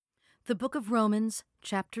The Book of Romans,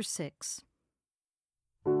 chapter 6.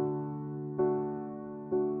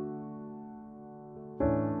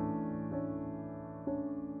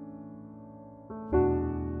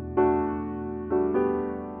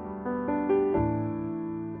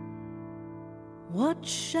 What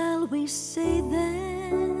shall we say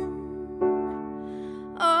then?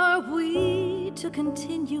 Are we to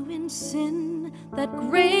continue in sin that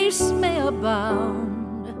grace may abound?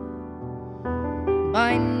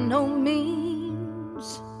 By no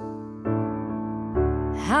means.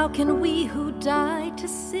 How can we who died to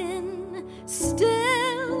sin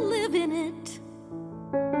still live in it?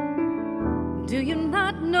 Do you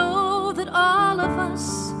not know that all of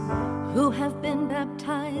us who have been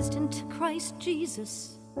baptized into Christ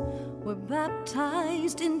Jesus were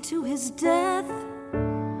baptized into his death?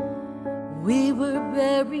 We were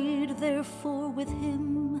buried, therefore, with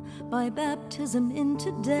him by baptism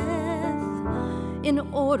into death, in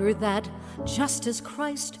order that, just as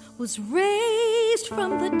Christ was raised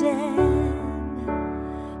from the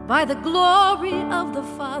dead by the glory of the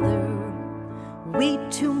Father, we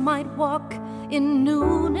too might walk in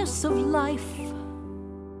newness of life.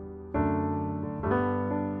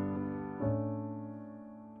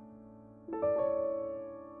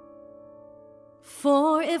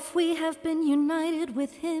 For if we have been united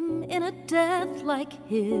with him in a death like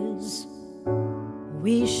his,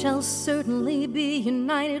 we shall certainly be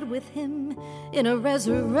united with him in a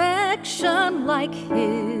resurrection like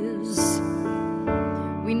his.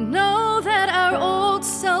 We know that our old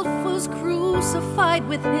self was crucified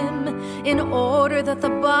with him in order that the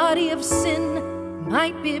body of sin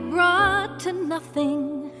might be brought to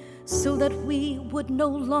nothing, so that we would no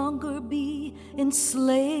longer be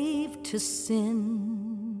enslaved to sin.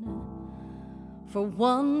 For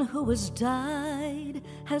one who has died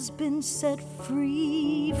has been set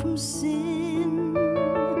free from sin.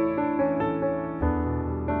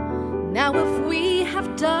 Now if we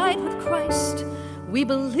have died with Christ, we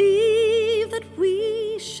believe that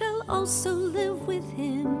we shall also live with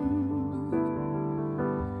him.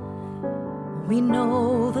 We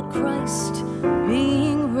know that Christ,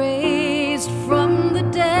 being raised from the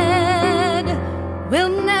dead, will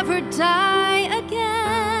never die again.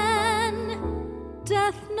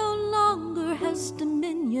 Death no longer has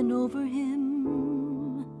dominion over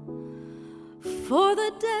him. For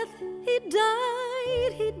the death he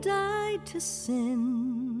died to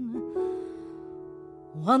sin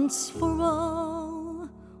once for all,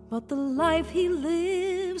 but the life he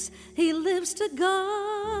lives to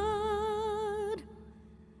God.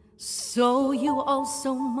 So you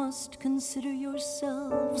also must consider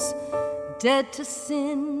yourselves dead to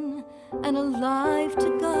sin and alive to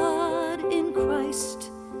God in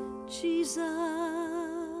Christ Jesus.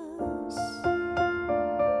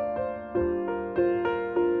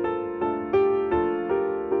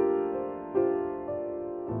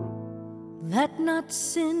 Let not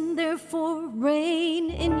sin, therefore, reign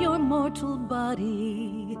in your mortal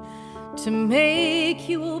body to make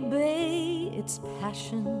you obey its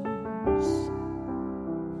passions.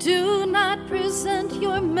 Do not present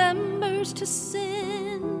your members to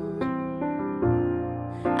sin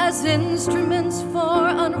as instruments for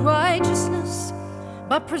unrighteousness,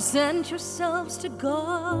 but present yourselves to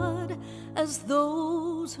God as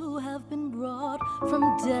those who have been brought from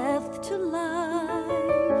death to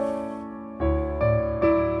life,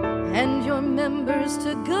 and your members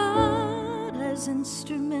to God as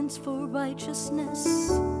instruments for righteousness.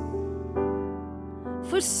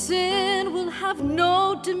 For sin will have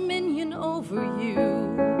no dominion over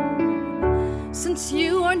you, since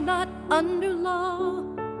you are not under law,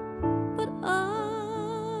 but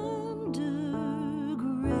under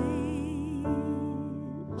grace.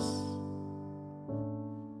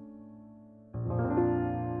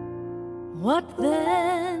 What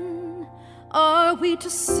then? Are we to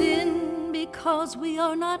sin because we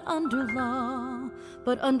are not under law,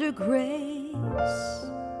 but under grace?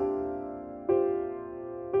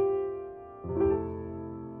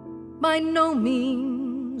 By no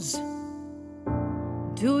means.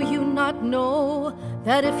 Do you not know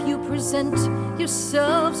that if you present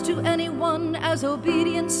yourselves to anyone as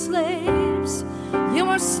obedient slaves, you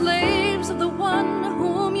are slaves of the one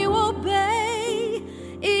whom you obey,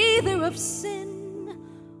 either of sin,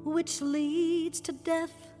 which leads to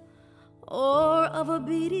death, or of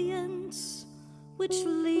obedience, which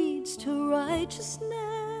leads to righteousness?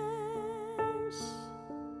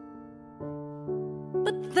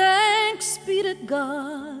 But thanks be to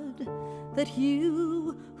God that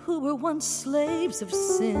you, who were once slaves of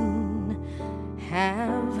sin,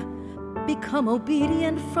 have become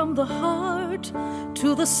obedient from the heart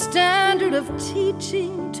to the standard of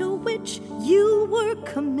teaching to which you were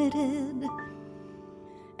committed.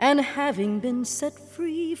 And having been set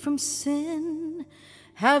free from sin,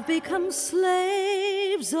 have become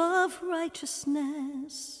slaves of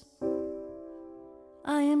righteousness.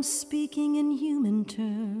 I am speaking in human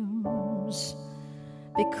terms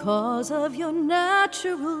because of your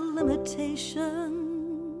natural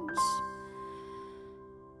limitations.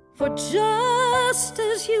 For just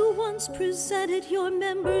as you once presented your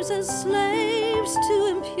members as slaves to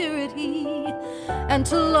impurity and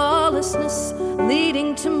to lawlessness,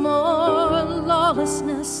 leading to more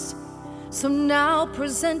lawlessness, so now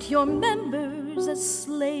present your members as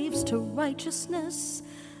slaves to righteousness,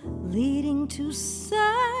 leading to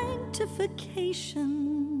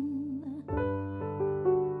sanctification.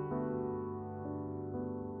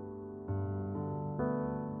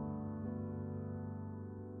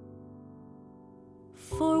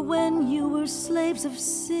 For when you were slaves of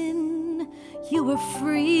sin, you were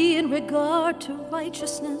free in regard to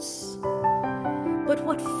righteousness. But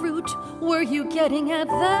what fruit were you getting at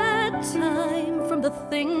that time from the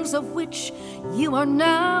things of which you are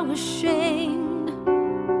now ashamed?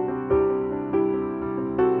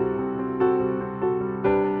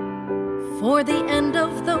 For the end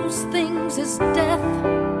of those things is death.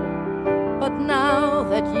 But now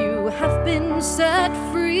that you have been set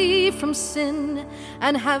free from sin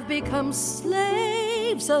and have become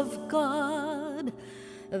slaves of God,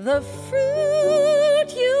 the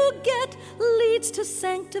fruit you get leads to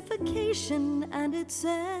sanctification and its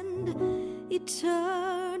end,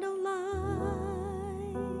 eternal life.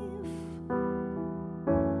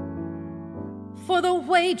 For the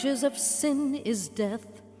wages of sin is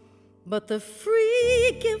death, but the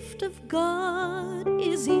free gift of God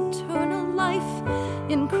is eternal life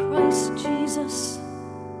in Christ Jesus,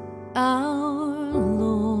 our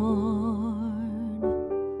Lord.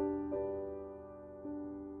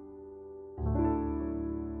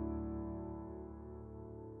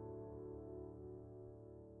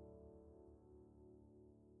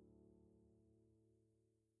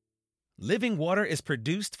 Living Water is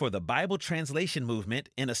produced for the Bible Translation Movement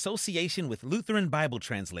in association with Lutheran Bible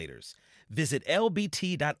Translators. Visit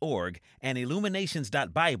lbt.org and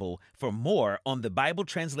illuminations.bible for more on the Bible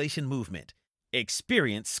Translation Movement.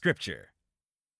 Experience Scripture.